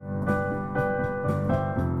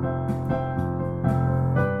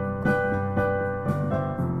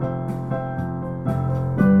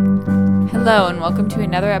Hello and welcome to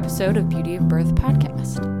another episode of Beauty of Birth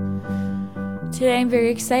podcast. Today I'm very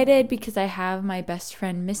excited because I have my best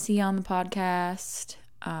friend Missy on the podcast.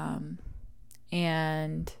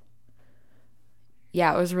 And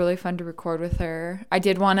yeah, it was really fun to record with her. I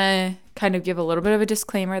did want to kind of give a little bit of a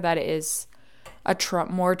disclaimer that it is a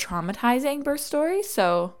more traumatizing birth story.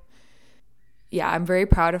 So yeah, I'm very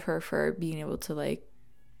proud of her for being able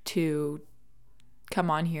to come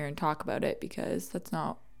on here and talk about it, because that's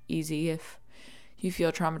not easy if you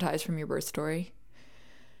feel traumatized from your birth story.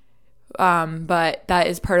 But that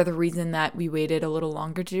is part of the reason that we waited a little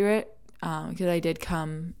longer to do it, because I did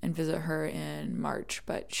come and visit her in March,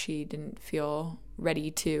 but she didn't feel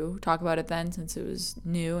ready to talk about it then since it was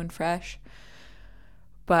new and fresh.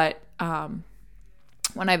 But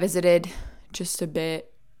when I visited just a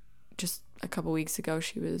couple weeks ago,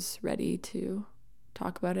 she was ready to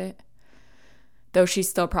talk about it, though she's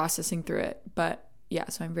still processing through it. But yeah,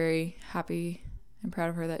 so I'm very happy and proud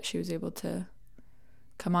of her that she was able to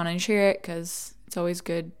come on and share it, because it's always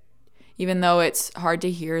good. Even though it's hard to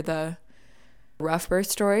hear the rough birth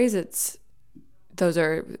stories,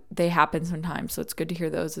 they happen sometimes, so it's good to hear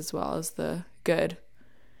those as well as the good.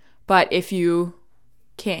 But if you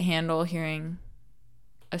can't handle hearing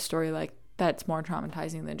a story like that's more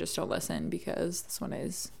traumatizing, then just don't listen, because this one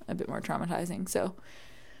is a bit more traumatizing. So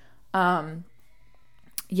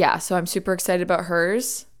yeah, so I'm super excited about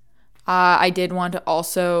hers. I did want to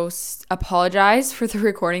also apologize for the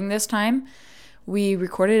recording this time. We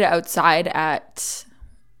recorded it outside at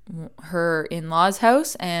her in-laws'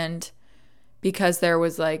 house, and because there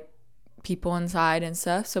was people inside and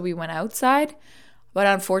stuff, so we went outside. But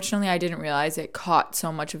unfortunately, I didn't realize it caught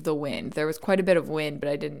so much of the wind. There was quite a bit of wind, but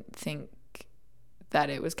I didn't think that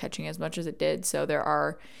it was catching as much as it did. So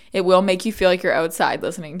it will make you feel like you're outside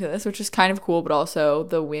listening to this, which is kind of cool, but also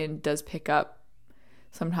the wind does pick up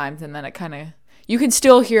sometimes, and then you can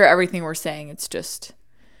still hear everything we're saying. It's just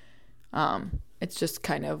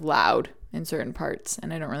kind of loud in certain parts,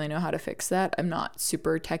 and I don't really know how to fix that. I'm not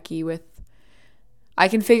super techie I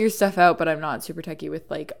can figure stuff out, but I'm not super techie with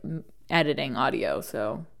editing audio,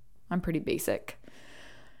 so I'm pretty basic.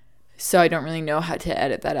 So I don't really know how to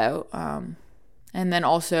edit that out. And then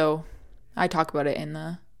also, I talk about it in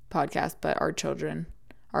the podcast, but our children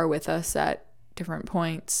are with us at different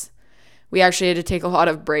points. We actually had to take a lot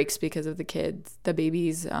of breaks because of the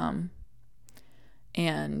babies.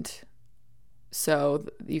 And so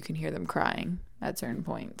you can hear them crying at certain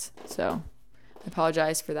points. So I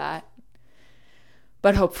apologize for that.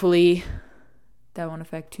 But hopefully that won't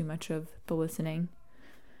affect too much of the listening.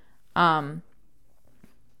 I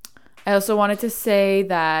also wanted to say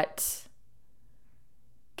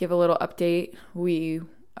give a little update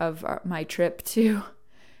of my trip to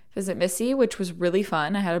visit Missy, which was really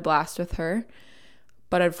fun. I had a blast with her.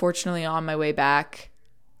 But unfortunately, on my way back,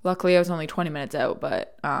 luckily I was only 20 minutes out,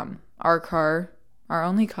 but our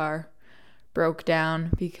only car, broke down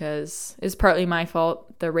because it's partly my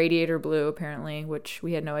fault. The radiator blew, apparently, which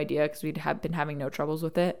we had no idea because we'd been having no troubles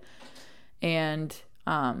with it. And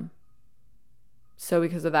so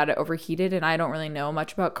because of that, it overheated, and I don't really know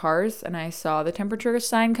much about cars. And I saw the temperature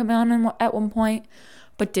sign come on at one point,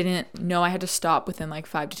 but didn't know I had to stop within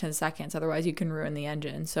 5 to 10 seconds. Otherwise, you can ruin the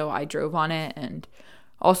engine. So I drove on it, and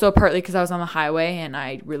also partly because I was on the highway and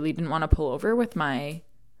I really didn't want to pull over with my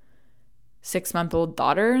 6-month-old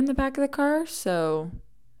daughter in the back of the car. So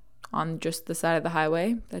on just the side of the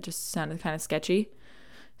highway, that just sounded kind of sketchy.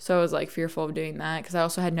 So I was fearful of doing that because I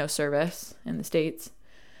also had no service in the States.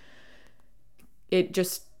 It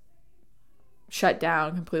just shut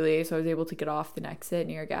down completely, so I was able to get off the exit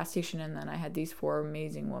near a gas station, and then I had these 4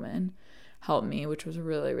 amazing women help me, which was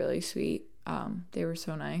really, really sweet. They were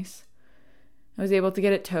so nice. I was able to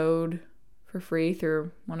get it towed for free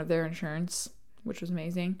through one of their insurance, which was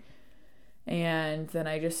amazing. And then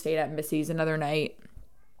I just stayed at Missy's another night.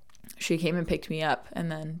 She came and picked me up,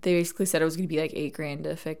 and then they basically said it was going to be $8,000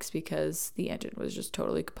 to fix because the engine was just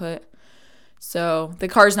totally kaput. So the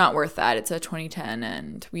car's not worth that. It's a 2010,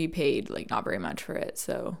 and we paid not very much for it.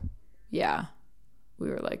 So yeah,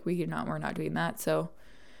 we were we're not doing that. So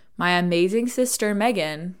my amazing sister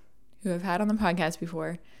Megan, who I've had on the podcast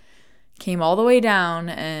before, came all the way down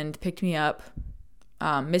and picked me up.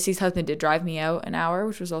 Missy's husband did drive me out an hour,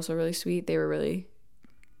 which was also really sweet. They were really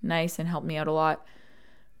nice and helped me out a lot.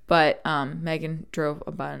 But Megan drove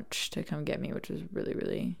a bunch to come get me, which was really,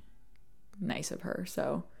 really nice of her.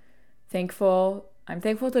 So I'm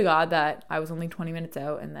thankful to God that I was only 20 minutes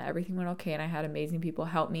out and that everything went okay, and I had amazing people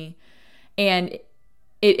help me. And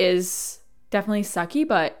it is definitely sucky,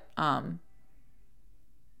 but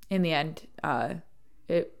in the end,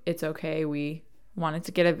 it's okay. We wanted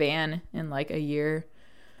to get a van in like a year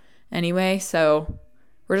anyway. So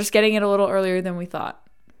we're just getting it a little earlier than we thought.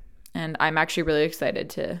 And I'm actually really excited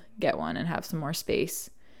to get one and have some more space.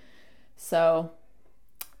 So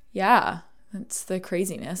yeah, that's the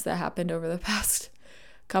craziness that happened over the past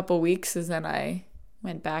couple weeks, is then I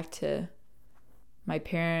went back to my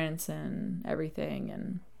parents and everything.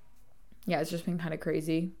 And yeah, it's just been kind of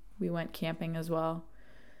crazy. We went camping as well.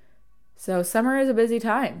 So summer is a busy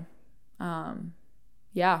time.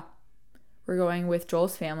 Yeah, we're going with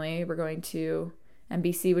Joel's family. We're going to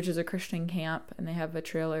NBC, which is a Christian camp, and they have a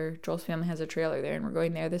trailer. Joel's family has a trailer there, and we're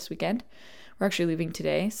going there this weekend. We're actually leaving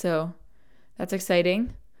today, so that's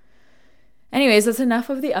exciting. Anyways, that's enough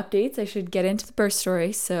of the updates. I should get into the birth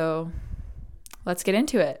story, so let's get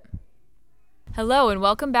into it. Hello, and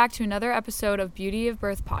welcome back to another episode of Beauty of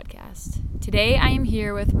Birth podcast. Today, I am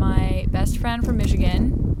here with my best friend from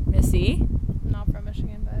Michigan, Missy. Not from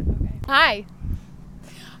Michigan, but okay. Hi.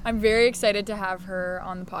 I'm very excited to have her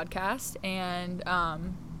on the podcast, and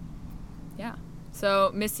yeah. So,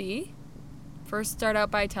 Missy, first start out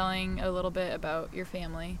by telling a little bit about your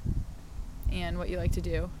family and what you like to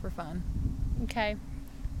do for fun. Okay.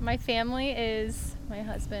 My family is my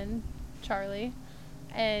husband, Charlie,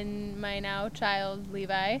 and my now child,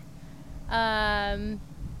 Levi. How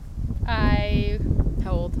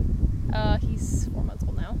old? He's 4 months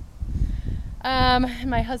old now.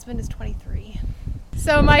 My husband is 23.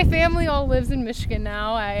 So my family all lives in Michigan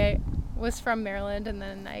now. I was from Maryland, and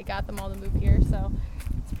then I got them all to move here, so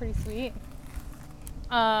it's pretty sweet.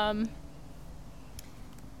 What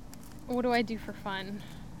do I do for fun?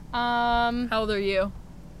 How old are you?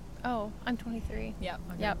 Oh, I'm 23. Yeah.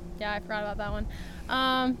 Okay. Yep. Yeah, I forgot about that one.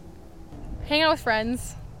 Hang out with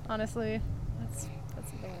friends, honestly. That's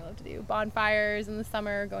something I love to do. Bonfires in the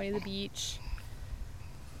summer, going to the beach,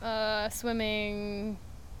 swimming,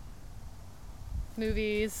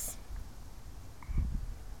 movies.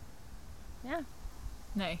 Yeah.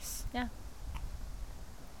 Nice. Yeah.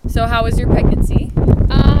 So how was your pregnancy?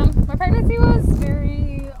 My pregnancy was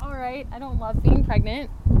very alright. I don't love being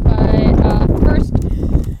pregnant, but first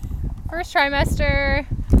trimester,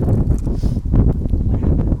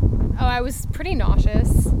 I was pretty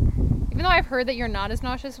nauseous. Even though I've heard that you're not as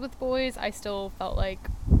nauseous with boys, I still felt like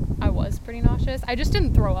I was pretty nauseous. I just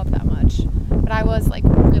didn't throw up that much, but I was like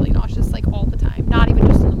really nauseous like all the time. Not even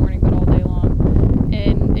just in the morning, but all day long,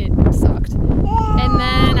 and it sucked. And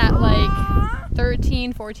then at like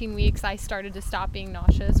 13, 14 weeks, I started to stop being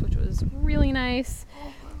nauseous, which was really nice.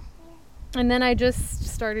 And then I just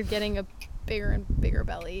started getting a bigger and bigger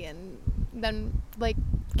belly, and then like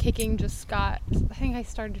kicking just got, I think I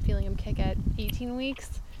started feeling him kick at 18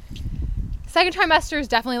 weeks. Second trimester is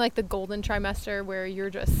definitely like the golden trimester, where you're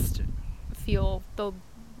just feel the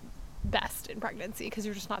best in pregnancy because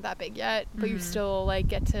you're just not that big yet, but you still like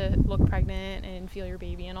get to look pregnant and feel your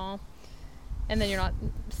baby and all. And then you're not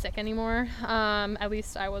sick anymore. At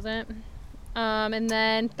least I wasn't. And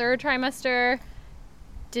then third trimester,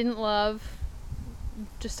 didn't love.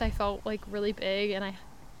 Just I felt like really big, and I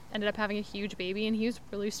ended up having a huge baby, and he was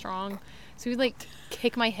really strong. So he would like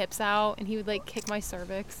kick my hips out, and he would like kick my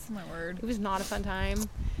cervix. Oh my word. It was not a fun time.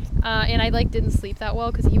 And I like didn't sleep that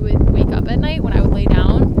well because he would wake up at night when I would lay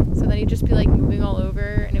down. So then he'd just be like moving all over,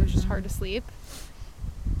 and it was just hard to sleep.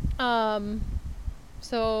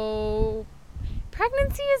 So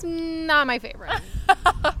pregnancy is not my favorite.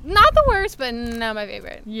 Not the worst, but not my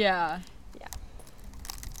favorite. Yeah.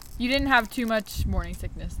 You didn't have too much morning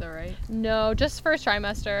sickness though, right? No, just first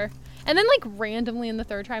trimester. And then like randomly in the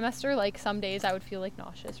third trimester, like some days I would feel like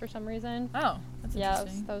nauseous for some reason. Oh, that's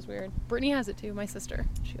interesting. That was weird. Brittany has it too, my sister.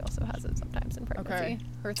 She also has it sometimes in pregnancy. Okay.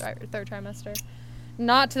 Her third trimester.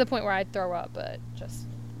 Not to the point where I'd throw up, but just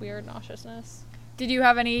weird nauseousness. Did you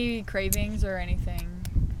have any cravings or anything?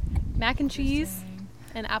 Mac and cheese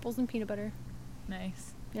and apples and peanut butter.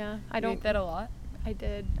 Nice. Yeah, You ate that a lot? I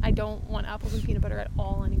did. I don't want apples and peanut butter at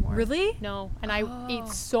all anymore. Really? No. And I ate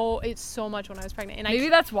so much when I was pregnant. And maybe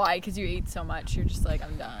that's why, because you ate so much. You're just like,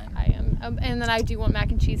 I'm done. I am. And then I do want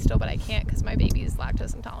mac and cheese still, but I can't because my baby is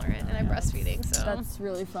lactose intolerant and I'm breastfeeding. So that's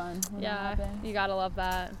really fun. Yeah, you gotta love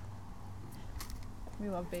that. We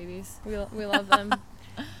love babies. We love them.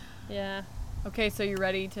 Yeah. Okay, so you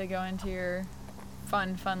ready to go into your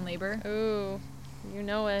fun labor? Ooh, you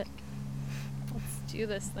know it. Let's do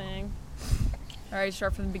this thing. All right,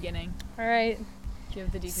 start from the beginning. All right.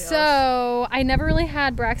 Give the details. So I never really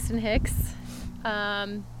had Braxton Hicks,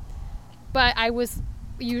 but I was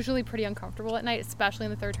usually pretty uncomfortable at night, especially in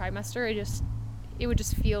the third trimester. It would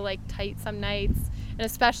just feel like tight some nights, and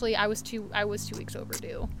especially I was 2 weeks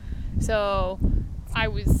overdue, so I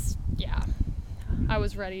was I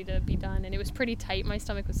was ready to be done, and it was pretty tight. My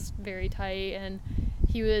stomach was very tight, and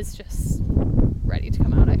he was just ready to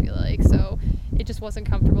come out, I feel like. So it just wasn't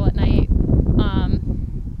comfortable at night.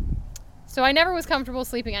 So I never was comfortable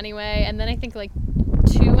sleeping anyway. And then I think like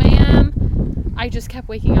 2 a.m. I just kept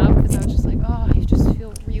waking up because I was just like, oh, I just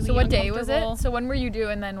feel really So what day was it? uncomfortable. So when were you due,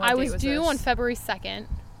 and then what I date was was due this? on February 2nd.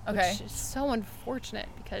 Okay. Which is so unfortunate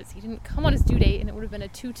because he didn't come on his due date, and it would have been a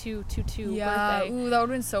 2/2/22 Yeah. birthday. Ooh, that would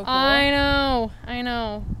have been so cool. I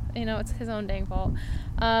know. You know, it's his own dang fault.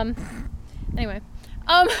 Anyway, it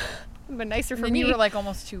would have been nicer for And then me. you were like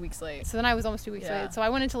almost 2 weeks late. So then I was almost 2 weeks Yeah. late. So I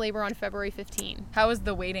went into labor on February 15. How was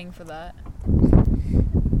the waiting for that?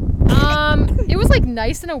 It was like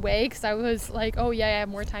nice in a way because I was like, oh yeah, I have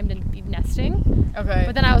more time to be nesting. Okay.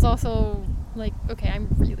 But then I was also like, okay, I'm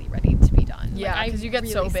really ready to be done. Yeah, like, 'cause you get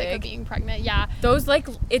really so sick of big. being pregnant. Yeah. Those like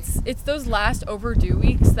it's those last overdue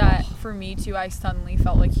weeks that for me too I suddenly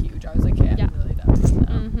felt like huge. I was like, okay, Yeah. I'm really done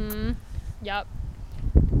now. Mm-hmm. Yep.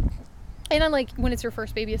 And then, like, when it's your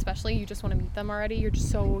first baby especially, you just want to meet them already. You're just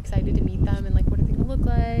so excited to meet them and, like, what are they going to look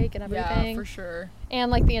like and everything. Yeah, for sure. And,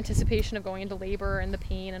 like, the anticipation of going into labor and the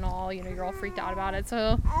pain and all, you know, you're all freaked out about it.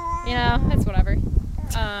 So, you know, it's whatever.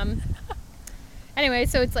 Anyway,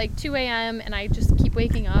 so it's, like, 2 a.m. and I just keep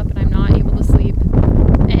waking up and I'm not able to sleep.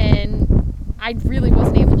 And I really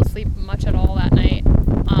wasn't able to sleep much at all that night.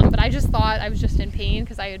 But I just thought I was just in pain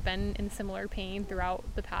because I had been in similar pain throughout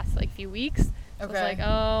the past, like, few weeks. So Okay. I was like,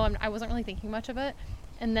 oh, I wasn't really thinking much of it.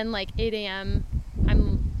 And then, like, 8 a.m.,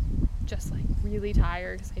 I'm just, like, really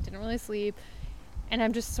tired because I didn't really sleep. And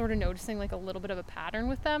I'm just sort of noticing, like, a little bit of a pattern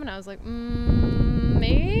with them. And I was like,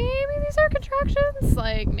 maybe these are contractions.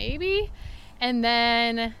 Like, maybe. And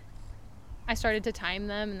then I started to time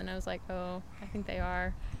them. And then I was like, oh, I think they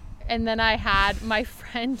are. And then I had my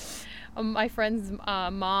friend's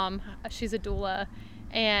mom, she's a doula.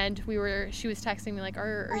 And she was texting me like,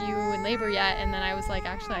 are you in labor yet? And then I was like,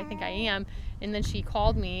 actually, I think I am. And then she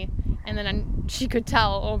called me, and then she could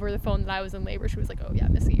tell over the phone that I was in labor. She was like, oh yeah,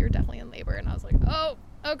 Missy, you're definitely in labor. And I was like, oh,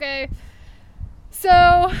 okay.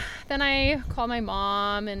 So then I called my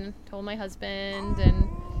mom and told my husband, and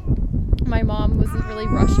my mom wasn't really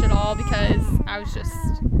rushed at all because I was just,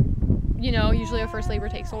 you know, usually a first labor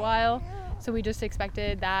takes a while. So we just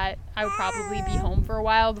expected that I would probably be home for a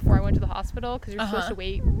while before I went to the hospital because you're supposed to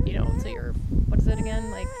wait, you know, until you're, what is it again?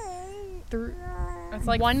 Like, it's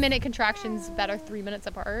like 1 minute contractions that are 3 minutes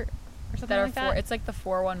apart or something like that. It's like the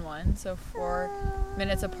 4-1-1, so 4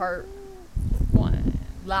 minutes apart,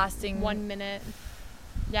 lasting 1 minute.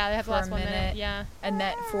 Yeah, they have to for last a 1 minute. minute. Yeah. and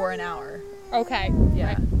then for an hour. Okay.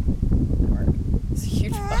 Yeah. Right. It's a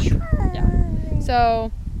huge rush. Yeah.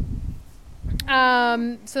 So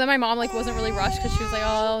then my mom like wasn't really rushed because she was like,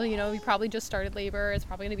 oh, you know, you probably just started labor. It's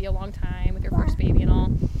probably gonna be a long time with your first baby and all.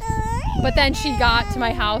 But then she got to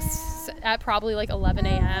my house at probably like 11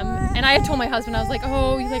 a.m. and I had told my husband, I was like,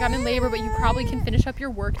 oh, like I'm in labor, but you probably can finish up your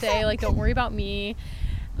work day. Like, don't worry about me.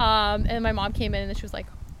 And my mom came in and she was like,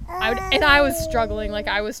 I was struggling. Like,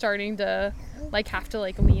 I was starting to like have to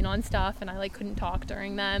like lean on stuff, and I like couldn't talk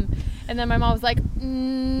during them. And then my mom was like,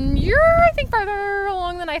 you're I think farther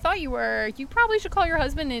along than I thought you were. You probably should call your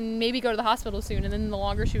husband and maybe go to the hospital soon. And then the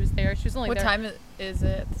longer she was there, she was only What there. time is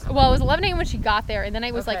it? Well, it was 11 a.m. when she got there, and then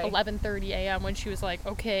it was Okay. like 11:30 a.m. when she was like,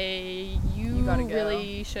 okay, you gotta go.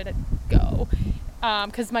 really should go.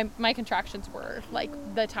 Because my contractions were like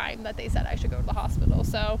the time that they said I should go to the hospital.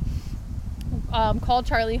 So called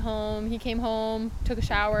Charlie home. He came home, took a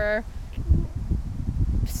shower,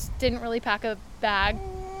 didn't really pack a bag.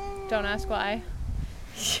 Don't ask why.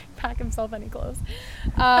 Pack himself any clothes.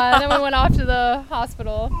 Then we went off to the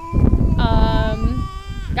hospital.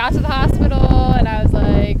 Got to the hospital, and I was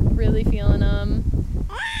like really feeling him.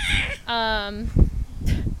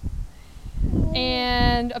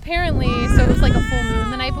 And apparently, so it was like a full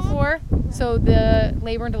moon the night before. So the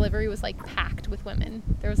labor and delivery was like packed with women.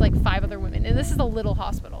 There was like 5 other women, and this is a little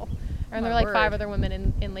hospital. And there were like 5 other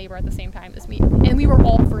women in labor at the same time as me. And we were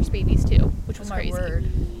all first babies too, which was crazy. Word.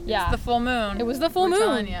 Yeah. It's the full moon. It was the full We're moon.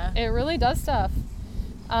 telling ya. It really does stuff.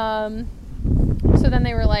 So then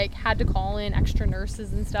they were like, had to call in extra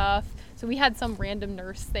nurses and stuff. So we had some random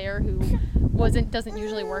nurse there who doesn't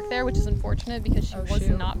usually work there, which is unfortunate because she was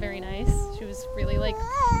not very nice. She was really like,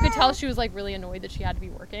 you could tell she was like really annoyed that she had to be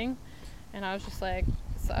working. And I was just like,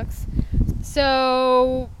 it sucks.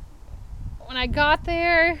 So when I got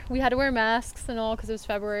there, we had to wear masks and all because it was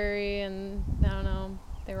February, and I don't know,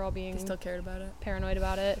 they were all being They still cared about it. paranoid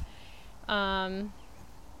about it.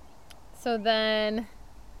 So then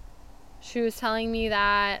she was telling me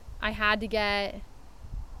that I had to get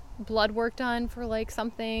blood work done for like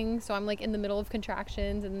something. So I'm like in the middle of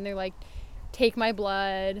contractions, and then they're like, take my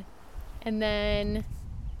blood, and then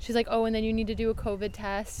she's like, oh, and then you need to do a COVID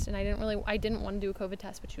test. And I didn't want to do a COVID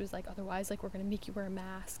test, but she was like, otherwise, like, we're going to make you wear a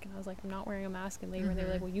mask. And I was like, I'm not wearing a mask in labor. And they were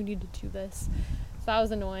like, well, you need to do this. So that was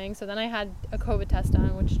annoying. So then I had a COVID test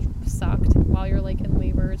done, which sucked. While you're, like, in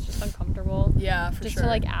labor, it's just uncomfortable. Yeah, for just sure. to,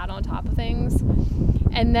 like, add on top of things.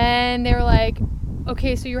 And then they were like,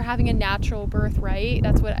 okay, so you're having a natural birth, right?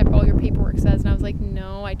 That's what all your paperwork says. And I was like,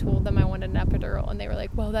 no, I told them I wanted an epidural. And they were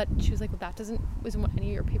like, she was like, well, that isn't what any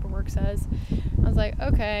of your paperwork says. I was like,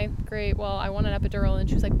 okay, great. Well, I want an epidural. And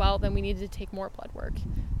she was like, well, then we needed to take more blood work.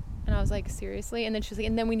 And I was like, seriously? And then she was like,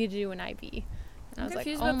 and then we need to do an IV. And I was like,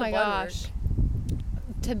 oh my gosh.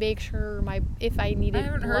 To make sure if I needed I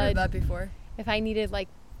haven't blood, heard of that before.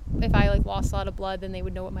 if I lost a lot of blood, then they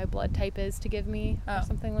would know what my blood type is to give me or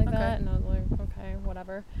something like that. And I was like, okay,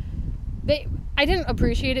 whatever. I didn't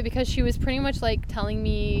appreciate it because she was pretty much like telling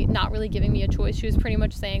me, not really giving me a choice. She was pretty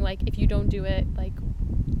much saying, like, if you don't do it, like,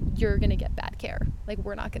 you're going to get bad care. Like,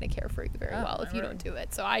 we're not going to care for you very well if you don't do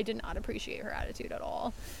it. So I did not appreciate her attitude at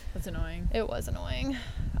all. That's annoying. It was annoying.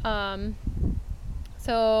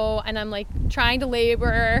 So, and I'm like trying to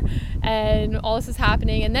labor and all this is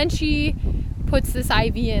happening. And then she puts this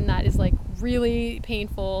IV in that is like really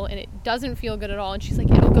painful and it doesn't feel good at all. And she's like,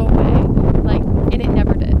 it'll go away. Like, and it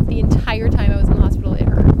never did. The entire time I was in the hospital, it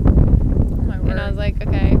hurt. Oh my word. And I was like,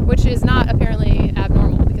 okay, which is not apparently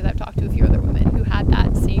abnormal because I've talked to a few other women who had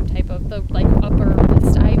that same type of the like upper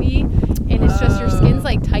wrist IV. And it's just your skin's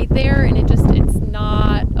like tight there and it's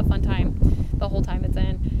not a fun time the whole time it's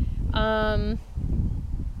in.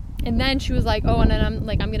 And then she was like, oh, and then I'm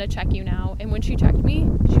going to check you now. And when she checked me,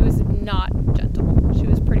 she was not gentle. She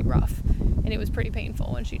was pretty rough. And it was pretty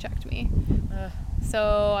painful when she checked me. So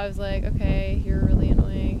I was like, okay, you're really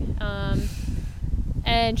annoying.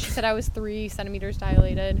 And she said I was 3 centimeters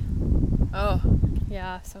dilated. Oh.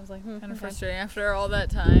 Yeah, so I was like, kind of frustrating after all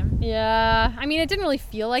that time. Yeah. I mean, it didn't really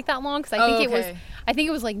feel like that long because I think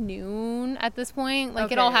it was like noon at this point.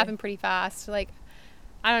 Like, it all happened pretty fast. Like,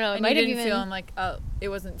 I don't know. It might have even feeling like it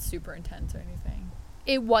wasn't super intense or anything.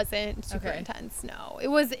 It wasn't super intense. No, it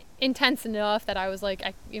was intense enough that I was like,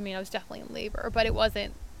 I mean, I was definitely in labor, but it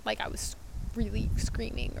wasn't like I was really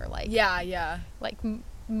screaming or like like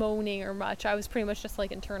moaning or much. I was pretty much just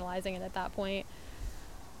like internalizing it at that point.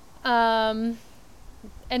 And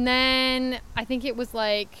then I think it was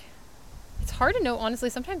like, it's hard to know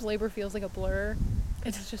honestly. Sometimes labor feels like a blur.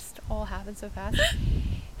 It's just all happens so fast.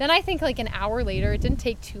 Then I think like an hour later, it didn't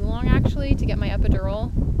take too long actually to get my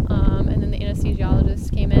epidural. And then the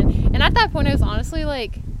anesthesiologist came in. And at that point I was honestly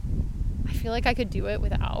like, I feel like I could do it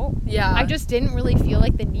without. Yeah. I just didn't really feel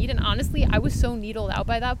like the need. And honestly, I was so needled out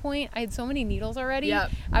by that point. I had so many needles already. Yeah.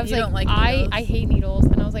 I was like I hate needles.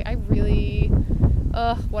 And I was like, I really,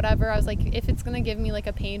 whatever. I was like, if it's going to give me like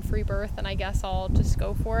a pain-free birth, then I guess I'll just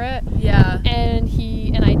go for it. Yeah.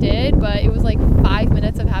 And I did, but it was like 5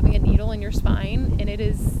 minutes of having a needle in your spine. And it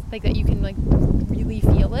is like that you can like really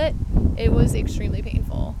feel it. It was extremely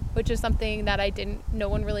painful, which is something that no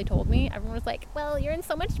one really told me. Everyone was like, well, you're in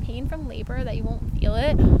so much pain from labor that you won't feel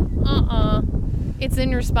it. It's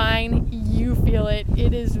in your spine. You feel it.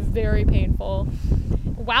 It is very painful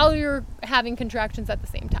while you're having contractions at the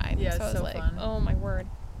same time. Yeah, so I was like, fun. Oh my word.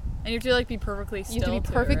 And you have to like be perfectly still. You have to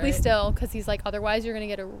be perfectly right? still because he's like, otherwise you're going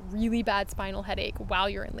to get a really bad spinal headache while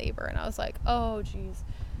you're in labor. And I was like, oh geez.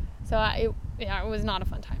 So it was not a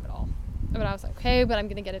fun time at all. But I was like, okay, but I'm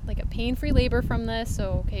going to get like a pain-free labor from this.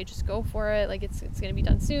 So, okay, just go for it. Like, it's going to be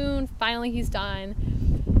done soon. Finally, he's done.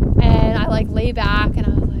 And I, like, lay back, and I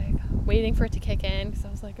was, like, waiting for it to kick in. Because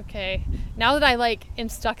I was like, okay. Now that I, like, am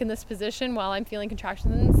stuck in this position while I'm feeling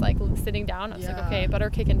contractions, like, sitting down, I was like, okay, better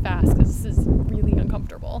kick in fast. Because this is really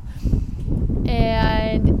uncomfortable.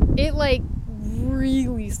 And it, like,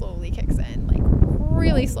 really slowly kicks in. Like,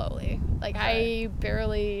 really slowly. Like,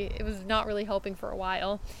 it was not really helping for a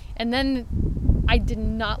while. And then I did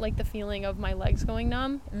not like the feeling of my legs going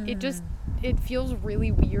numb. It feels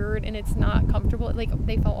really weird and it's not comfortable. Like,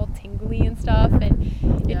 they felt all tingly and stuff. And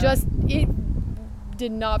it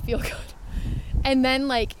did not feel good. And then,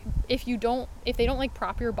 like, if they don't like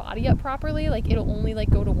prop your body up properly, like, it'll only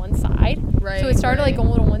like go to one side. Right. So it started like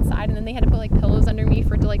going to one side, and then they had to put like pillows under me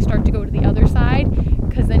for it to like start to go to the other side,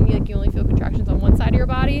 because then you only feel contractions on one side of your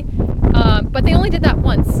body. But they only did that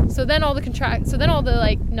once. So then all the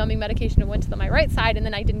like numbing medication went to my right side, and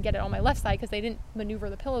then I didn't get it on my left side because they didn't maneuver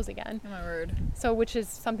the pillows again. Oh my word. So, which is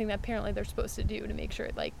something that apparently they're supposed to do to make sure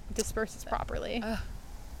it like disperses properly.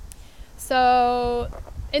 So,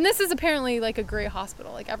 and this is apparently like a great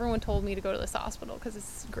hospital. Like, everyone told me to go to this hospital because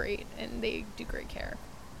it's great and they do great care.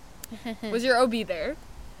 Was your OB there?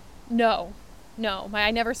 No. No,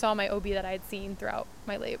 I never saw my OB that I had seen throughout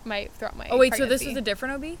my throughout my Oh wait, so pregnancy. this is a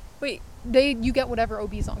different OB? Wait. You get whatever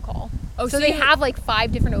OB's on call. Oh, so they have like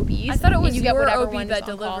 5 different OBs. I thought it was you get your whatever OB one that is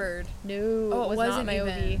on delivered. Call. No, Oh, it was wasn't not my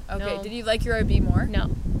even. OB. Okay, No. did you like your OB more? No.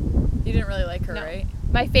 You didn't really like her, No. right?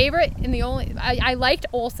 My favorite and the only I liked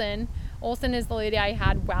Olsen. Olsen is the lady I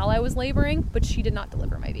had while I was laboring, but she did not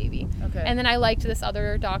deliver my baby. Okay. And then I liked this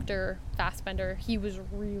other doctor, Fassbender. He was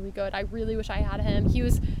really good. I really wish I had him. He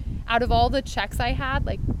was, out of all the checks I had,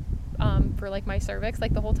 like, for like my cervix,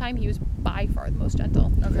 like the whole time, he was by far the most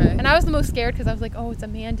gentle. Okay. And I was the most scared because I was like, oh, it's a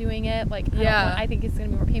man doing it. Like, I think it's gonna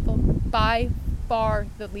be more painful. By far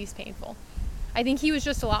the least painful. I think he was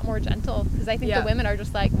just a lot more gentle because I think the women are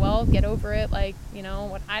just like, well, get over it. Like, you know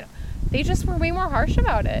what? They just were way more harsh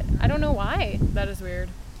about it. I don't know why. That is weird.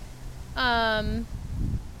 And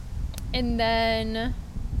then,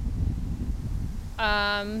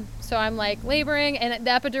 so I'm like laboring, and the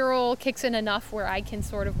epidural kicks in enough where I can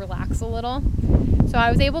sort of relax a little. So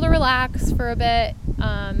I was able to relax for a bit.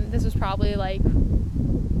 This was probably like,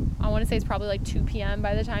 I want to say it's probably like 2 p.m.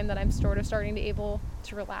 by the time that I'm sort of starting to able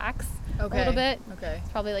to relax a little bit. Okay.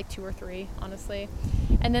 It's probably like 2 or 3, honestly.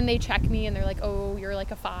 And then they check me and they're like, oh, you're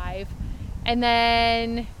like a 5. And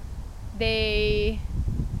then they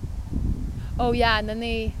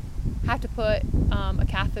have to put a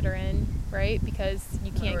catheter in, right? Because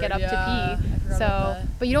you can't get up to pee. So,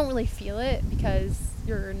 but you don't really feel it because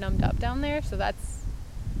you're numbed up down there. So that's,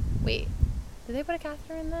 wait, did they put a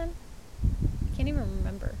catheter in then? I can't even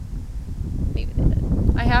remember. Maybe they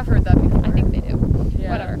did. I have heard that before. I think they do.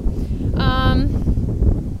 Yeah. Whatever.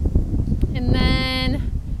 And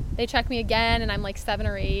then they check me again, and I'm like 7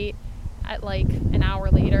 or 8 at like an hour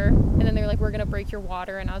later. And then they're like, we're going to break your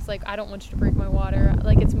water. And I was like, I don't want you to break my water.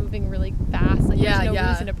 Like, it's moving really fast. Like, there's no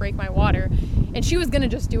reason to break my water. And she was going to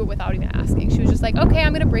just do it without even asking. She was just like, okay,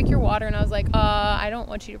 I'm going to break your water. And I was like, I don't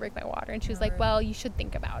want you to break my water. And she was like, well, you should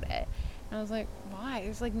think about it. And I was like, why?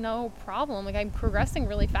 There's like no problem. Like, I'm progressing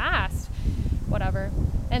really fast. Whatever.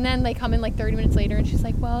 And then they come in like 30 minutes later and she's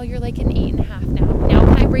like, well, you're like an 8.5 now. Now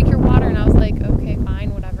can I break your water? And I was like, okay,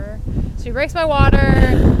 fine, whatever. So she breaks my water,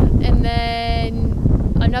 and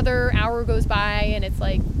then another hour goes by and it's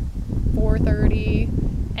like 4:30.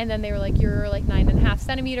 And then they were like, you're like 9.5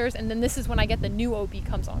 centimeters. And then this is when I get the new OB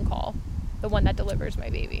comes on call, the one that delivers my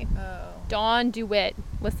baby. Oh. Dawn DeWitt.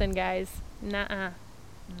 Listen, guys. Nuh-uh.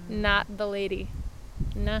 Not the lady.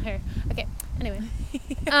 Not her. Okay, anyway.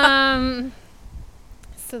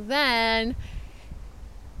 So then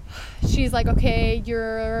she's like, okay,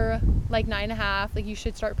 you're like 9.5, like you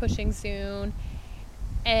should start pushing soon.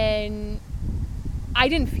 And I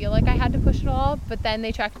didn't feel like I had to push at all, but then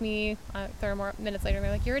they checked me 30 more minutes later and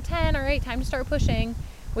they're like, you're a 10, all right, time to start pushing,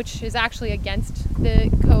 which is actually against the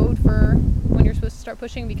code for when you're supposed to start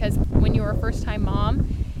pushing, because when you're a first-time mom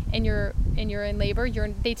and you're in labor,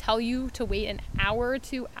 they tell you to wait an hour or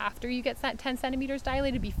two after you get 10 centimeters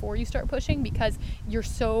dilated before you start pushing, because your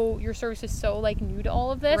cervix is so like new to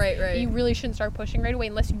all of this. Right. You really shouldn't start pushing right away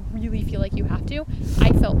unless you really feel like you have to.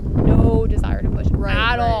 I felt no desire to push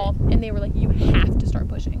at all, and they were like, you have to start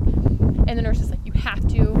pushing. And the nurse is like, you have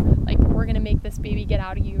to, like, we're gonna make this baby get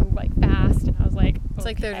out of you like fast. And I was like, it's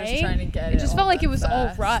like they're just trying to get it just felt like it was fast.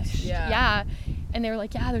 all rushed. Yeah. And they were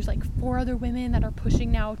like, yeah, there's like 4 other women that are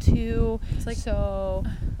pushing now too. It's like, so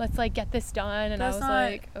let's like get this done. And I was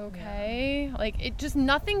like, okay. Yeah. Like, it just,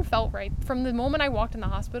 nothing felt right. From the moment I walked in the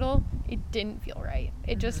hospital, it didn't feel right.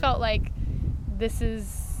 It just felt like this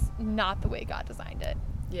is not the way God designed it.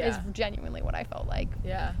 Yeah. Is genuinely what I felt like.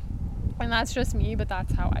 Yeah. And that's just me, but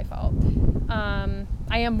that's how I felt.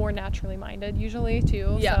 I am more naturally minded usually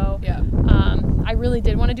too. Yeah. So yeah. I really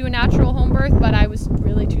did want to do a natural home birth, but I was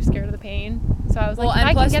really too scared of the pain. So I was like, if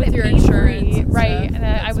I can get it your insurance, and right? Stuff, And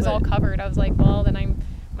I was all covered. I was like, well, then I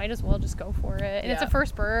might as well just go for it. And it's a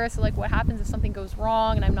first birth, so like, what happens if something goes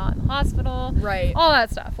wrong and I'm not in the hospital? Right. All that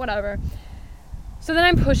stuff, whatever. So then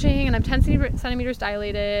I'm pushing, and I'm 10 centimeters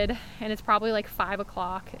dilated, and it's probably like 5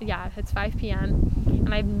 o'clock. Yeah, it's 5 p.m.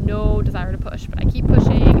 And I have no desire to push, but I keep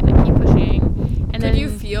pushing and I keep pushing. And could you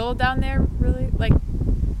feel down there really, like?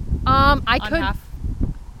 I could. Half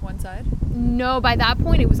one side. No, by that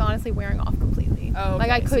point it was honestly wearing off completely. Oh, okay.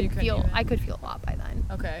 Like I could so feel a lot by then.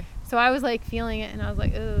 Okay. So I was like feeling it, and I was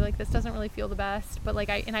like, ugh, like this doesn't really feel the best. But like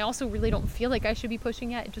I also really don't feel like I should be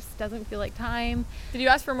pushing yet. It just doesn't feel like time. Did you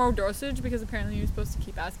ask for more dosage? Because apparently you're supposed to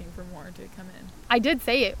keep asking for more to come in. I did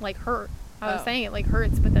say it like hurt. I was saying it like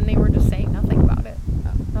hurts, but then they were just saying nothing about it.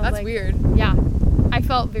 Oh, that's like, weird. Yeah, I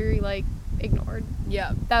felt very like ignored.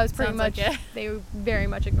 Yeah. That was pretty much it. They very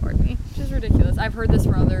much ignored me. Which is ridiculous. I've heard this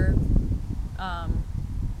from other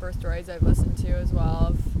birth stories I've listened to as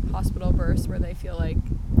well of hospital births where they feel like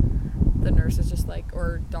the nurse is just like,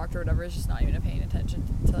 or doctor or whatever is just not even paying attention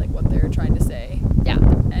to like what they're trying to say. Yeah.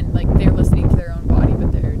 And like they're listening to their own body,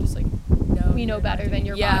 but they're just like, no. We know better than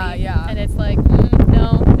your yeah, body. Yeah. And it's like,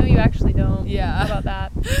 no, you actually don't. Yeah. How about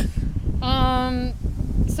that?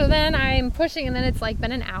 So then I'm pushing, and then it's like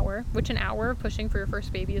been an hour, which an hour of pushing for your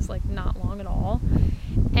first baby is like not long at all.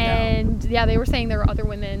 And yeah, they were saying there were other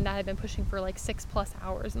women that had been pushing for like 6+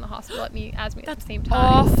 hours in the hospital at the same time.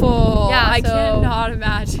 Awful. Yeah, I so, cannot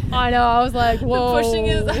imagine. I know. I was like, whoa. The pushing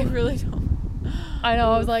is, I really don't. I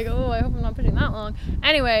know. I was like, oh, I hope I'm not pushing that long.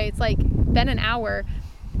 Anyway, it's like been an hour,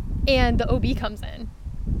 and the OB comes in.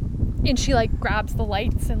 And she like grabs the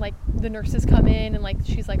lights, and like the nurses come in, and like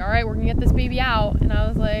she's like, all right, we're gonna get this baby out. And I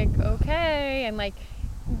was like, okay. And like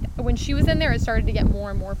when she was in there, it started to get more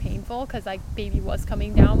and more painful because like baby was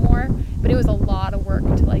coming down more, but it was a lot of work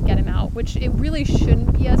to like get him out, which it really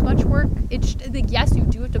shouldn't be as much work. It's like, yes, you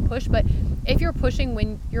do have to push, but if you're pushing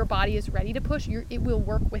when your body is ready to push, it will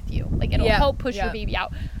work with you. Like it'll help push your baby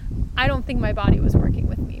out. I don't think my body was working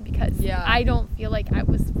with me because I don't feel like I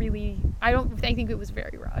think it was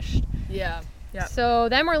very rushed. Yeah. Yeah. So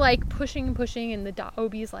then we're like pushing and pushing, and the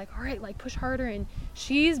OB is like, all right, like push harder. And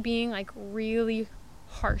she's being like really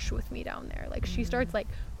harsh with me down there. Like she starts like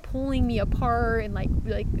pulling me apart and like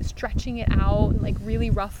stretching it out and like really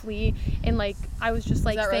roughly. And like I was just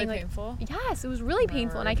like saying, really like, painful? Yes, it was really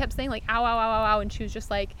painful. And I kept saying like, ow, ow, ow, ow, ow. And she was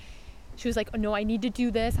like, oh, no, I need to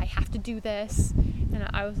do this. I have to do this. And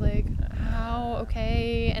I was like, oh,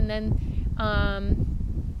 okay. And then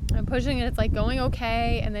I'm pushing, and it's like going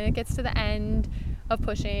okay. And then it gets to the end of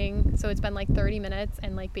pushing. So it's been like 30 minutes,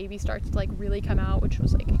 and like baby starts to like really come out, which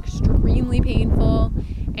was like extremely painful.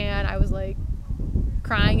 And I was like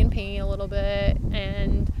crying in pain a little bit.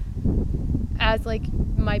 And as like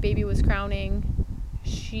my baby was crowning,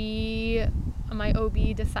 my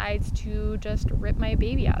OB decides to just rip my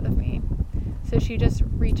baby out of me. So she just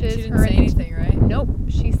reaches she didn't say anything, right? Nope.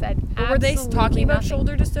 She said absolutely were they talking about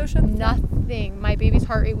shoulder dystocia? Nothing. My baby's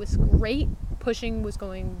heart rate was great. Pushing was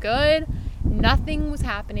going good. Nothing was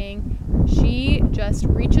happening. She just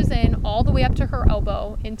reaches in all the way up to her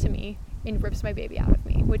elbow into me and rips my baby out of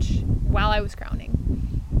me, which while I was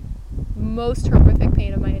crowning. Most horrific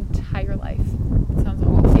pain of my entire life. That sounds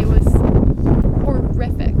awful. It was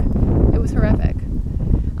horrific. It was horrific.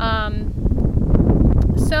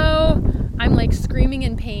 So I'm like screaming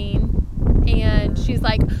in pain, and she's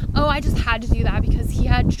like, oh, I just had to do that because he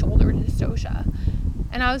had shoulder dystocia.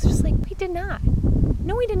 And I was just like, we did not.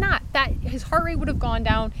 No, we did not. That his heart rate would have gone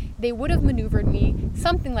down. They would have maneuvered me,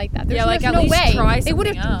 something like that. There's like no at least way. try they would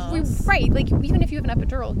something have else. Right. Like even if you have an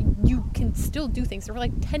epidural, you can still do things. There were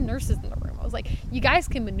like 10 nurses in the room. I was like, you guys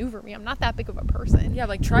can maneuver me. I'm not that big of a person. Yeah,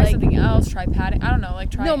 like try something else. Try padding. I don't know. Like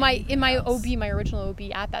try. No, my original OB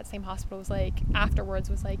at that same hospital was like afterwards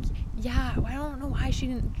was like, yeah, I don't know why she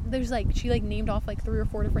didn't. There's like she like named off like 3 or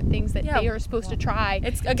 4 different things that they are supposed to try.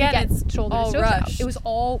 It's to get shoulder all dystocia rushed. out. It was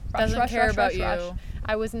all rush, Doesn't care about you. rush.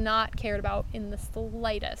 I was not cared about in the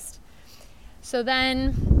slightest. So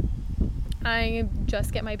then I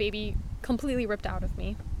just get my baby completely ripped out of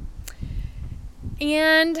me.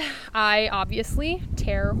 And I obviously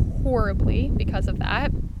tear horribly because of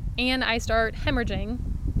that. And I start hemorrhaging,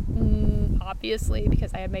 obviously,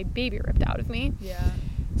 because I had my baby ripped out of me. Yeah.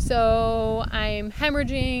 So I'm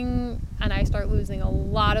hemorrhaging, and I start losing a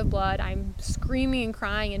lot of blood. I'm screaming and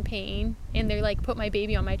crying in pain, and they like put my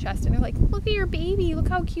baby on my chest, and they're like, look at your baby, look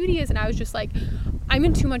how cute he is. And I was just like, I'm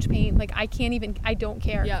in too much pain. Like I don't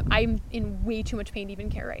care. Yep. I'm in way too much pain to even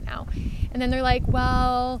care right now. And then they're like,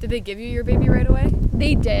 well, did they give you your baby right away?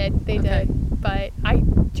 They did, but I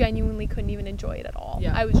genuinely couldn't even enjoy it at all.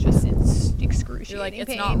 Yeah. I was just in excruciating You're like, it's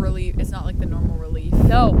pain. not relief. It's not like the normal relief.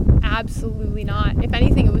 No, absolutely not. If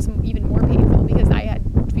anything, it was even more painful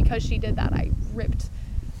because she did that. I ripped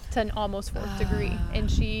to an almost 4th degree, and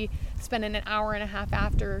she spent an hour and a half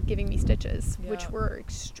after giving me stitches, which were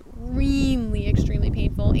extremely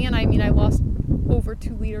painful. And I mean, I lost over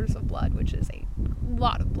 2 liters of blood, which is a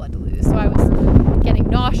lot of blood to lose. So I was getting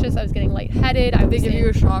nauseous. I was getting lightheaded. Did they give you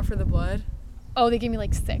a shot for the blood? Oh, they gave me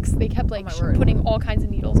like 6. They kept like putting all kinds of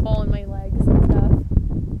needles all in my legs and stuff.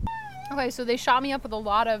 Okay, so they shot me up with a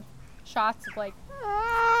lot of shots of like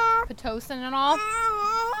Pitocin and all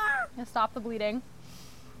to stop the bleeding.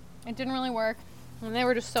 It didn't really work, and they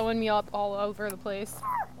were just sewing me up all over the place.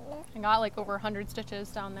 I got like over 100 stitches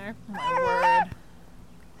down there. Oh my word.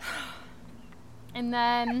 And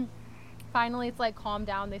then finally it's like calmed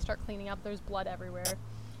down. They start cleaning up. There's blood everywhere.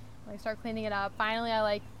 I start cleaning it up. Finally I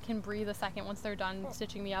like can breathe a second once they're done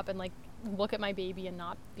stitching me up and like look at my baby and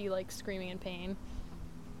not be like screaming in pain.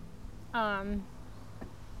 And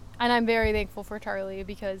I'm very thankful for Charlie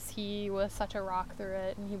because he was such a rock through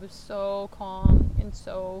it, and he was so calm and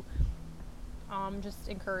so just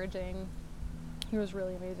encouraging. He was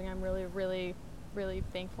really amazing. I'm really, really, really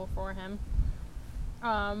thankful for him.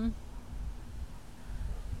 And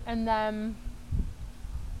then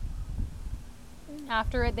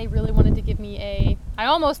after it, they really wanted to give me they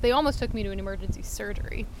almost took me to an emergency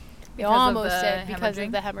surgery. They almost did because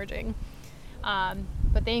of the hemorrhaging.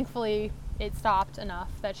 But thankfully it stopped enough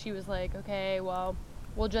that she was like, okay, well,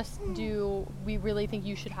 we really think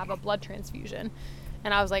you should have a blood transfusion.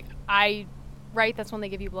 And I was like, right, that's when they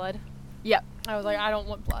give you blood? Yep. I was like, I don't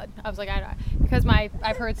want blood. I was like, because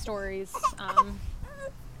I've heard stories,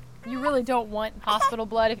 you really don't want hospital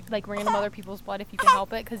blood, like random other people's blood, if you can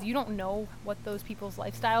help it, because you don't know what those people's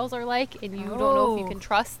lifestyles are like, and you don't know if you can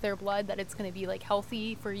trust their blood, that it's going to be like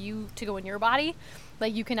healthy for you to go in your body.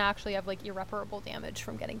 Like, you can actually have like irreparable damage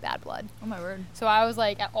from getting bad blood. Oh my word. So I was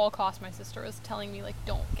like, at all costs, my sister was telling me like,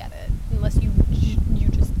 don't get it unless you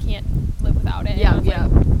just can't live without it. Yeah,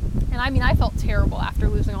 And I mean, I felt terrible after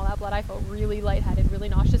losing all that blood. I felt really lightheaded, really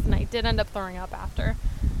nauseous, and I did end up throwing up after.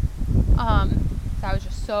 I was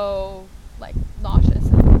just so like nauseous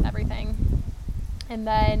and everything. And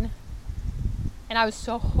I was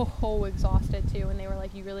so exhausted too. And they were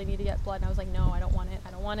like, you really need to get blood. And I was like, no, I don't want it.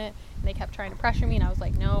 And they kept trying to pressure me, and I was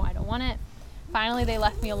like, no, I don't want it. Finally, they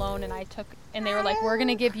left me alone, and they were like, we're going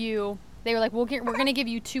to give you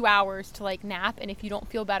 2 hours to like nap. And if you don't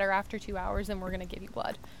feel better after 2 hours, then we're going to give you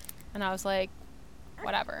blood. And I was like,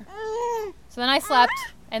 whatever. So then I slept,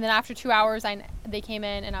 and then after 2 hours, they came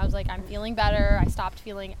in, and I was like, I'm feeling better. I stopped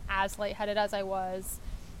feeling as lightheaded as I was,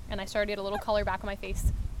 and I started to get a little color back on my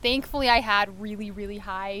face. Thankfully, I had really, really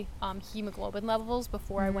high hemoglobin levels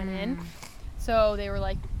before I went in. So they were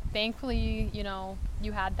like, thankfully,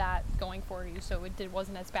 you had that going for you, so it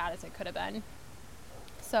wasn't as bad as it could have been.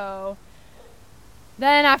 So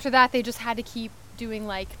then after that, they just had to keep doing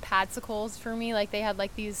like padsicles for me. Like, they had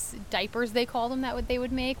like these diapers, they call them, they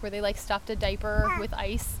would make, where they like stuffed a diaper with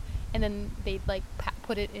ice, and then they'd like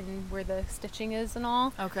put it in where the stitching is and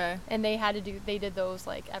all. Okay. And they did those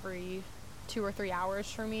like every 2 or 3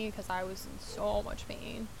 hours for me because I was in so much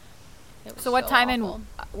pain. So what time awful.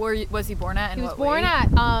 was he born at? He was born at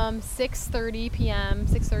 6:30 p.m.,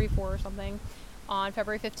 6:34 or something, on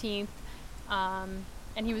February 15th.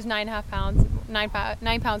 And he was 9.5 pounds,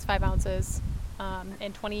 9 pounds 5 ounces.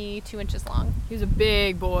 And 22 inches long. He was a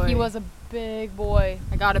big boy. He was a big boy.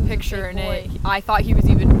 I got a picture in it. I thought he was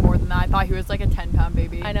even more than that. I thought he was like a 10-pound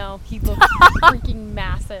baby. I know. He looked freaking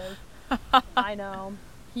massive. I know.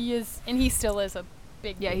 He is, and he still is a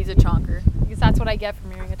big baby. Yeah, he's a chonker. Because that's what I get from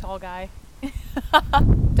marrying a tall guy.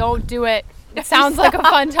 Don't do it. It sounds like a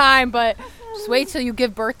fun time, but just wait till you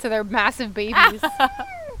give birth to their massive babies.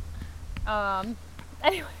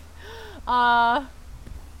 Anyway.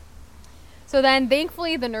 So then,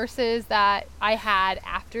 thankfully, the nurses that I had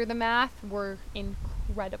after the math were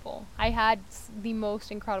incredible. I had the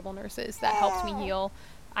most incredible nurses that helped me heal.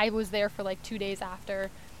 I was there for like 2 days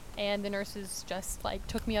after, and the nurses just like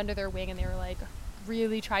took me under their wing, and they were like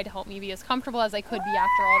really tried to help me be as comfortable as I could be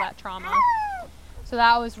after all that trauma. So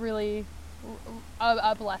that was really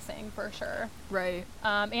a blessing for sure. Right.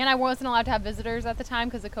 And I wasn't allowed to have visitors at the time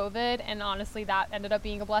because of COVID, and honestly that ended up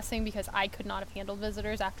being a blessing because I could not have handled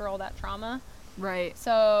visitors after all that trauma. Right.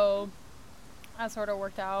 So that sort of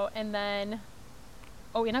worked out. And then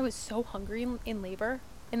and I was so hungry in labor,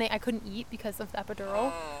 and I couldn't eat because of the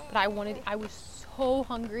epidural, but I was so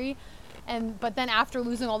hungry. But then after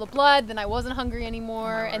losing all the blood, then I wasn't hungry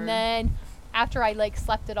anymore. And then after I like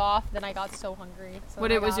slept it off, then I got so hungry. So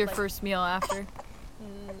what was your first meal after?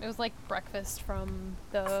 It was like breakfast from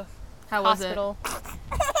the hospital.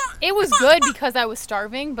 It was good because I was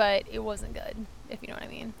starving, but it wasn't good, if you know what I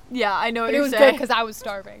mean. Yeah, I know what you're saying. It was good because I was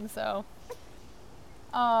starving, so.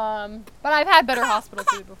 But I've had better hospital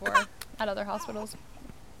food before at other hospitals.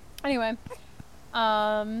 Anyway,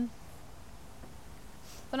 then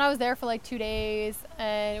I was there for like 2 days,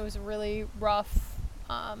 and it was really rough.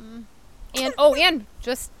 And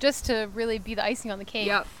just to really be the icing on the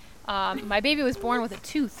cake, my baby was born with a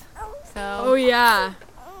tooth. So. Oh yeah.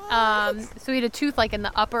 So he had a tooth like in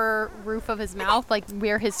the upper roof of his mouth, like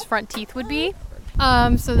where his front teeth would be.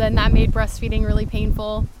 So then that made breastfeeding really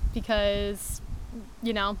painful because,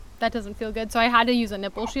 that doesn't feel good. So I had to use a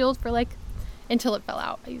nipple shield for like until it fell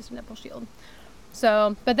out. I used a nipple shield.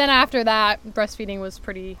 So, but then after that, breastfeeding was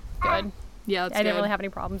pretty good. Yeah, I didn't really have any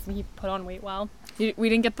problems, and he put on weight well. We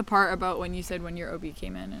didn't get the part about when you said when your OB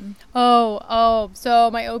came in. And so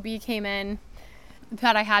my OB came in.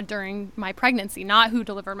 that I had during my pregnancy, not who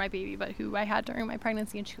delivered my baby, but who I had during my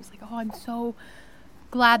pregnancy. And she was like, oh, I'm so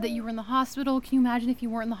glad that you were in the hospital. Can you imagine if you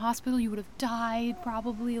weren't in the hospital, you would have died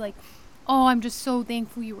probably. Like, oh, I'm just so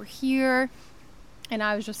thankful you were here. And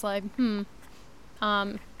I was just like,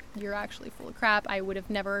 you're actually full of crap. I would have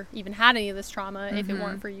never even had any of this trauma if it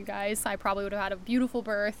weren't for you guys. I probably would have had a beautiful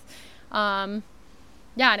birth. And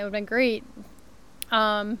it would have been great.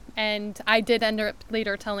 And I did end up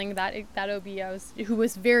later telling that OB who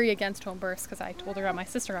was very against home births, because I told her about my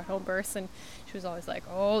sister got home births, and she was always like,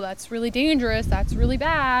 oh, that's really dangerous. That's really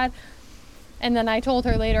bad. And then I told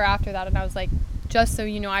her later after that, and I was like, just so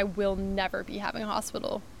you know, I will never be having a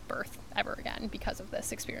hospital birth ever again because of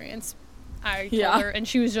this experience. I told her, and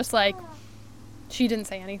she was just like, she didn't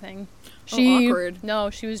say anything. Awkward. No,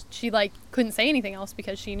 she like couldn't say anything else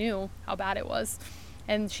because she knew how bad it was.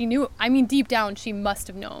 And she knew, I mean, deep down, she must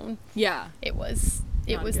have known. Yeah. It was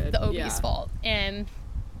good. the OB's fault. And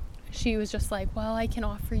she was just like, well, I can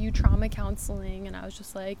offer you trauma counseling. And I was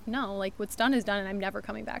just like, no, like, what's done is done, and I'm never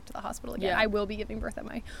coming back to the hospital again. Yeah. I will be giving birth at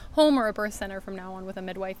my home or a birth center from now on with a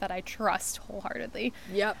midwife that I trust wholeheartedly.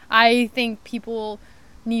 Yep. I think people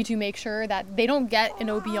need to make sure that they don't get an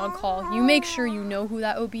OB on call. You make sure you know who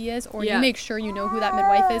that OB is, or you make sure you know who that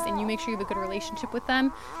midwife is, and you make sure you have a good relationship with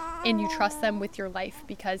them, and you trust them with your life,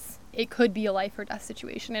 because it could be a life or death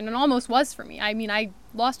situation. And it almost was for me. I mean, I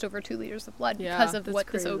lost over 2 liters of blood because of what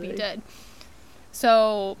this OB did.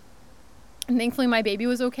 So, and thankfully my baby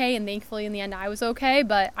was okay, and thankfully in the end I was okay,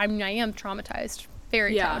 but I am traumatized,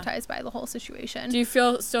 very traumatized by the whole situation. Do you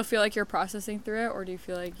still feel like you're processing through it, or do you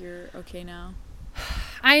feel like you're okay now?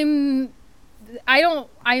 I am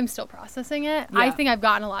still processing it. Yeah. I think I've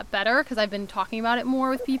gotten a lot better because I've been talking about it more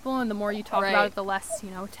with people, and the more you talk about it, the less,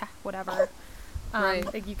 whatever.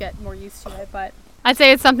 Like you get more used to it. But I'd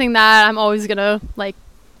say it's something that I'm always gonna like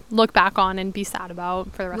look back on and be sad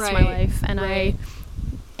about for the rest of my life.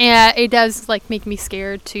 And it does like make me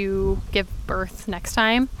scared to give birth next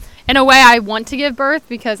time. In a way, I want to give birth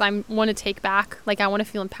because I want to take back, like I want to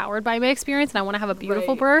feel empowered by my experience, and I want to have a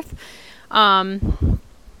beautiful birth.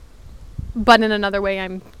 But in another way,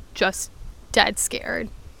 I'm just dead scared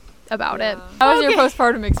about it. How was your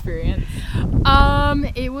postpartum experience?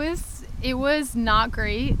 It was not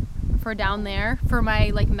great for down there for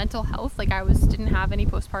my like mental health. Like didn't have any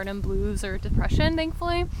postpartum blues or depression,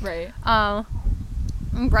 thankfully. Right.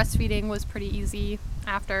 Breastfeeding was pretty easy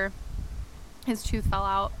after his tooth fell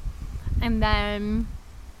out, and then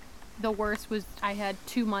the worst was I had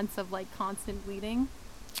 2 months of like constant bleeding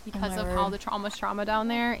because of all the trauma down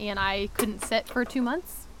there, and I couldn't sit for 2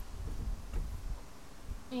 months,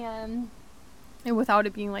 and without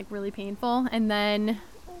it being like really painful. And then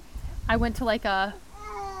I went to like a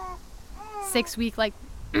 6 week I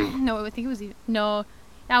went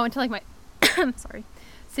to like my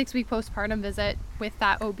 6 week postpartum visit with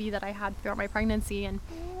that OB that I had throughout my pregnancy, and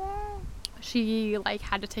she like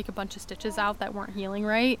had to take a bunch of stitches out that weren't healing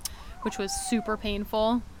right, which was super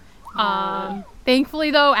painful.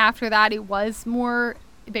 Thankfully though, after that it was more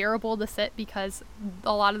bearable to sit because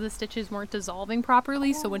a lot of the stitches weren't dissolving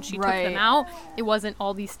properly, so when she took them out, it wasn't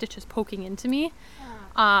all these stitches poking into me.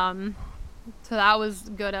 So that was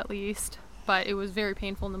good at least, but it was very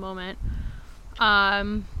painful in the moment.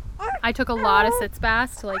 I took a lot of sitz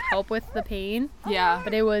baths to like help with the pain. Yeah.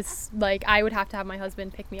 But it was like I would have to have my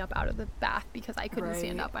husband pick me up out of the bath because I couldn't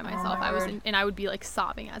stand up by myself. And I would be like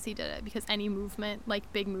sobbing as he did it because any movement,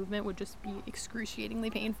 like big movement, would just be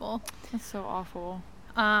excruciatingly painful. That's so awful.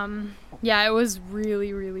 Yeah, it was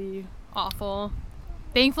really, really awful.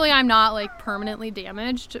 Thankfully, I'm not like permanently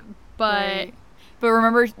damaged, but But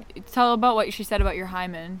remember, tell about what she said about your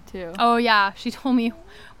hymen too. Oh yeah, she told me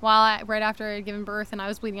right after I had given birth and I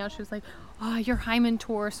was bleeding out, she was like, oh, your hymen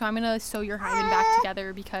tore, so I'm gonna sew your hymen back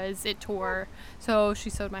together because it tore. So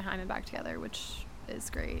she sewed my hymen back together, which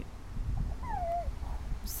is great.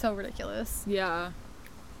 So ridiculous. Yeah.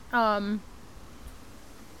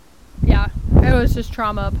 Yeah, it was just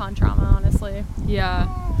trauma upon trauma, honestly. Yeah.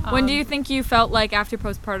 When do you think you felt like after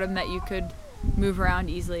postpartum that you could move around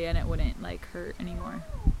easily and it wouldn't like hurt anymore?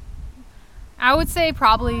 I would say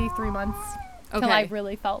probably 3 months till I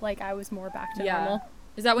really felt like I was more back to normal.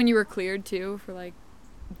 Is that when you were cleared too for like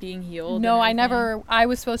being healed? No, I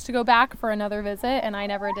was supposed to go back for another visit and I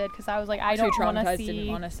never did because I was like, I don't want to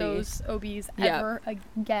see those OBs ever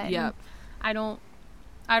again. Yep. I don't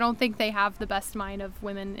think they have the best mind of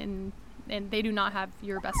women, and they do not have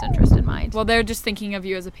your best interest in mind. Well, they're just thinking of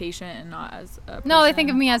you as a patient and not as a person. No, they think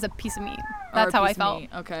of me as a piece of meat. That's how I felt.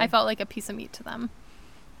 Okay. I felt like a piece of meat to them.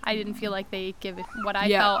 I didn't feel like they give it what I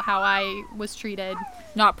felt, how I was treated.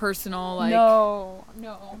 Not personal, like. No.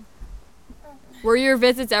 Were your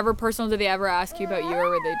visits ever personal? Did they ever ask you about you, or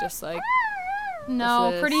were they just like?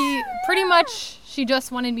 No, pretty much she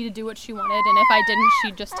just wanted me to do what she wanted, and if I didn't,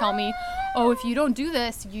 she'd just tell me, oh, if you don't do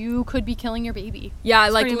this, you could be killing your baby. Yeah,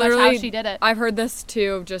 That's like pretty literally much how she did it. I've heard this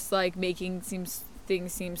too, of just like making things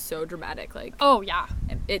seem so dramatic. Like, oh yeah,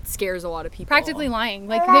 it scares a lot of people. practically lying.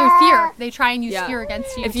 Like they're fear. They try and use fear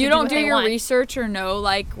against you. If you don't do your research or know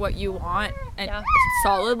like what you want and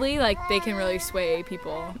solidly, like they can really sway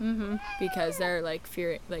people because they're like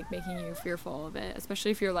making you fearful of it,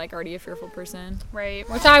 especially if you're like already a fearful person. Right,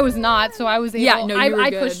 which I was not, so I was able. Yeah, no, you were I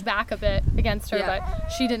good. pushed back a bit against her,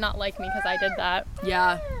 but she did not like me because I did that.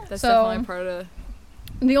 Yeah, that's So, definitely part of.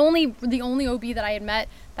 The only OB that I had met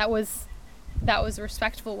that was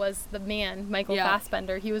respectful was the man, Michael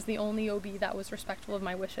Fassbender. He was the only OB that was respectful of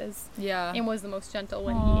my wishes. Yeah. And was the most gentle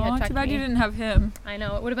when he had checked me. Too bad you didn't have him. I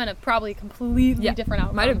know. It would have been probably a completely different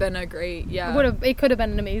outcome. Might have been a great, It could have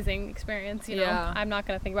been an amazing experience, you know. I'm not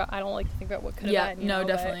going to think about, I don't like to think about what could have been, you know,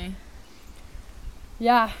 definitely.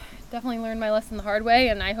 Definitely learned my lesson the hard way,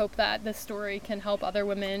 and I hope that this story can help other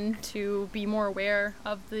women to be more aware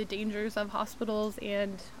of the dangers of hospitals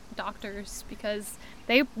and doctors, because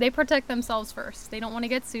they protect themselves first. They don't want to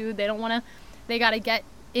get sued. They got to get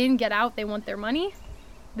in, get out. They want their money.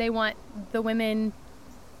 They want the women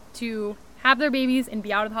to have their babies and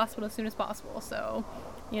be out of the hospital as soon as possible. So,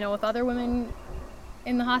 you know, with other women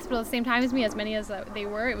in the hospital at the same time as me, as many as they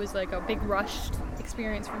were, it was like a big rushed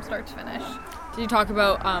experience from start to finish. Did you talk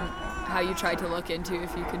about how you tried to look into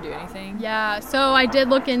if you could do anything? Yeah, so I did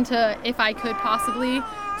look into if I could possibly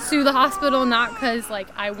sue the hospital, not because like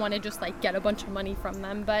I want to just like get a bunch of money from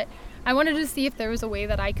them, but I wanted to see if there was a way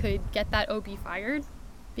that I could get that OB fired,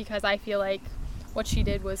 because I feel like what she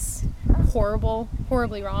did was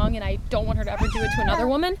horribly wrong, and I don't want her to ever do it to another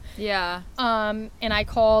woman. Yeah. And I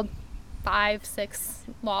called 5-6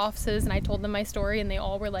 law offices and I told them my story, and they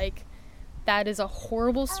all were like, that is a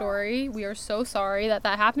horrible story. We are so sorry that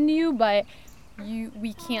happened to you, but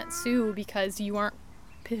we can't sue because you aren't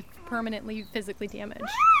permanently physically damaged.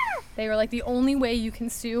 They were like, the only way you can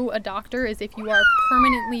sue a doctor is if you are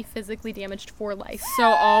permanently physically damaged for life. So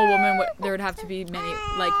all women, there would have to be many,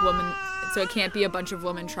 like, women, so it can't be a bunch of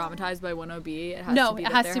women traumatized by one OB. It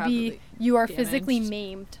has to be you are physically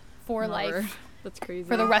maimed for life. That's crazy.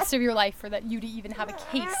 For the rest of your life, for that you to even have a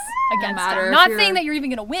case against them. Not saying that you're even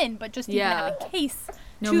going to win, but just even have a case.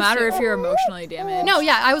 No matter if you're emotionally damaged. No,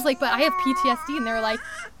 I was like, but I have PTSD, and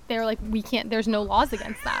they were like, we can't, there's no laws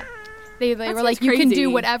against that. They were like, you can do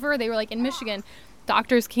whatever. They were like, in Michigan,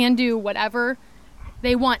 doctors can do whatever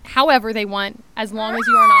they want, however they want, as long as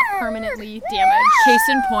you are not permanently damaged. Case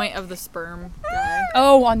in point of the sperm guy.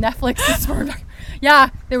 Oh, on Netflix, the sperm. Yeah,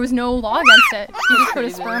 there was no law against it. You just put a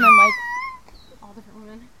sperm in like all different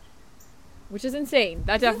women. Which is insane.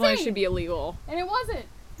 That definitely should be illegal. And it wasn't.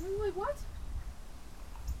 I was like, what?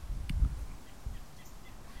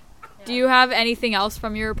 Do you have anything else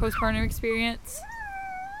from your postpartum experience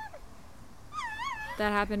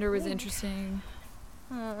that happened or was interesting?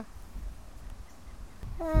 How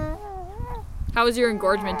was your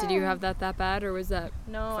engorgement? Did you have that bad, or was that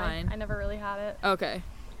fine? I never really had it. Okay.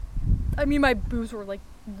 I mean, my boobs were like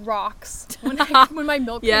rocks when my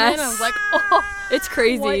milk came in. I was like, oh, it's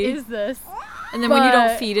crazy. What is this? And then when you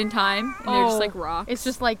don't feed in time, and they're just like rocks. It's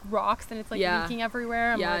just like rocks, and it's like leaking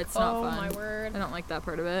everywhere. I'm like, it's not fun. Oh my word. I don't like that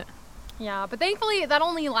part of it. Yeah, but thankfully that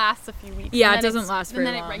only lasts a few weeks. Yeah, it doesn't last very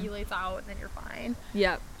long. And then it regulates out, and then you're fine.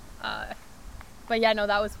 Yep. But yeah, no,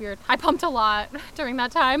 that was weird. I pumped a lot during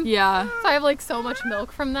that time. Yeah. So I have like so much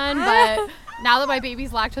milk from then, but now that my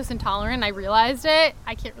baby's lactose intolerant, I realized it.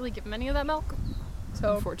 I can't really give him any of that milk.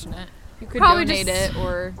 So unfortunate. You could donate it,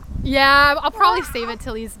 or yeah, I'll probably save it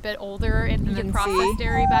till he's a bit older and he can process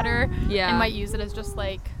dairy better. Yeah. And might use it as just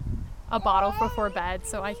like a bottle before bed,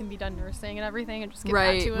 so I can be done nursing and everything and just give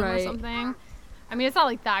that to him or something. I mean, it's not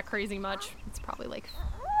like that crazy much. It's probably like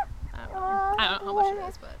I don't know how much it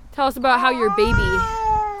is, but tell us about how your baby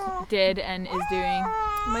did and is doing.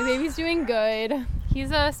 My baby's doing good.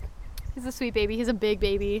 He's a sweet baby. He's a big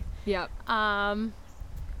baby. Yep.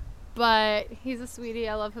 But he's a sweetie.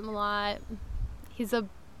 I love him a lot.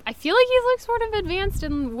 I feel like he's like sort of advanced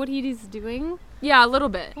in what he's doing. Yeah, a little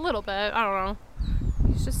bit. I don't know.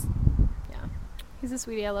 He's just, he's a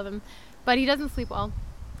sweetie. I love him. But he doesn't sleep well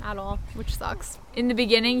at all, which sucks. In the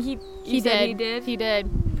beginning, he did. He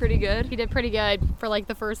did pretty good. He did pretty good for like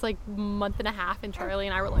the first like month and a half, and Charlie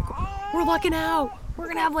and I were like, we're lucking out. We're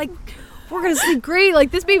gonna sleep great.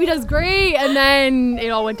 Like, this baby does great. And then it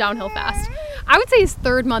all went downhill fast. I would say his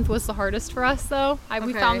third month was the hardest for us, though.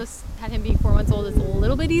 We found this, had him being 4 months old, is a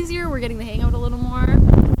little bit easier. We're getting the hang of it a little more.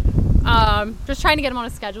 Just trying to get him on a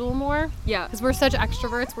schedule more. Yeah. Because we're such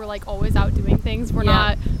extroverts. We're like always out doing things. We're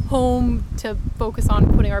not home to focus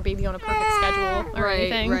on putting our baby on a perfect schedule or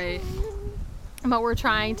anything. Right. But we're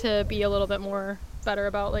trying to be a little bit more better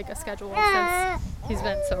about like a schedule since he's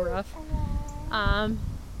been so rough.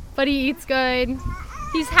 But he eats good.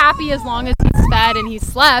 He's happy as long as he's fed and he's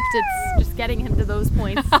slept. It's just getting him to those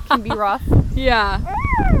points can be rough. Yeah.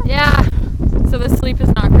 Yeah. So the sleep is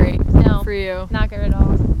not great for you. Not good at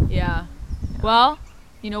all. Yeah. Well,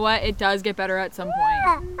 you know what? It does get better at some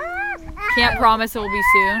point. Can't promise it will be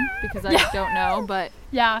soon because I don't know, but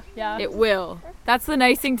yeah. It will. That's the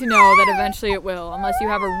nice thing to know, that eventually it will, unless you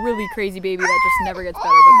have a really crazy baby that just never gets better,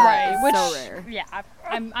 but that is so rare. Yeah,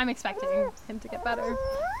 I'm expecting him to get better.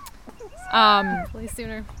 Hopefully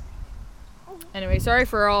sooner. Anyway, sorry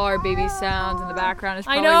for all our baby sounds in the background. It's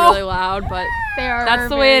probably know. really loud, but They are that's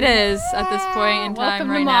the way it is at this point in time Welcome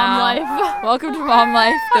right to now. mom life. Welcome to mom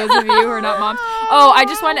life, those of you who are not moms. Oh, I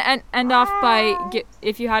just want to end off by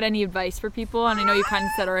if you had any advice for people, and I know you kind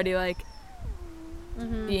of said already, like,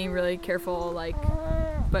 being really careful, like,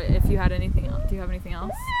 but if you had anything else, do you have anything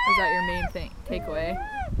else? Or is that your main takeaway?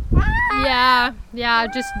 Yeah,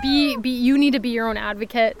 just be you need to be your own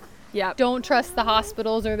advocate. Yeah. Don't trust the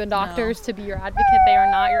hospitals or the doctors to be your advocate. They are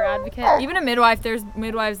not your advocate. Even a midwife, there's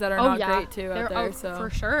midwives that are not great too out there. So For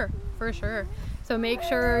sure. So make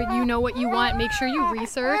sure you know what you want. Make sure you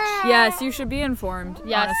research. Yes, you should be informed.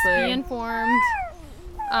 Yes, honestly. be informed.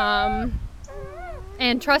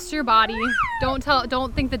 And trust your body.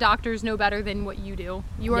 Don't think the doctors know better than what you do.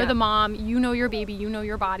 You are the mom. You know your baby. You know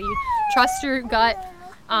your body. Trust your gut.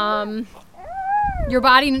 Your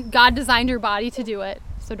body. God designed your body to do it.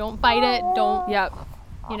 So don't fight it. Don't. Yep.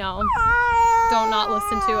 Don't not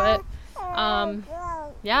listen to it. All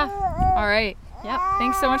right. Yep.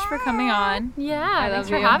 Thanks so much for coming on. Yeah. Thanks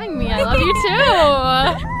for you. having me. I love you too.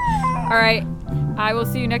 All right. I will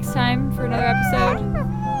see you next time for another episode.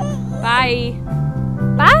 Bye.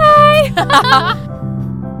 Bye.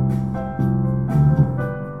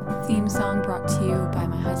 Theme song brought to you by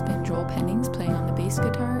my husband Joel Pennings playing on the bass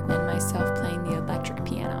guitar and myself,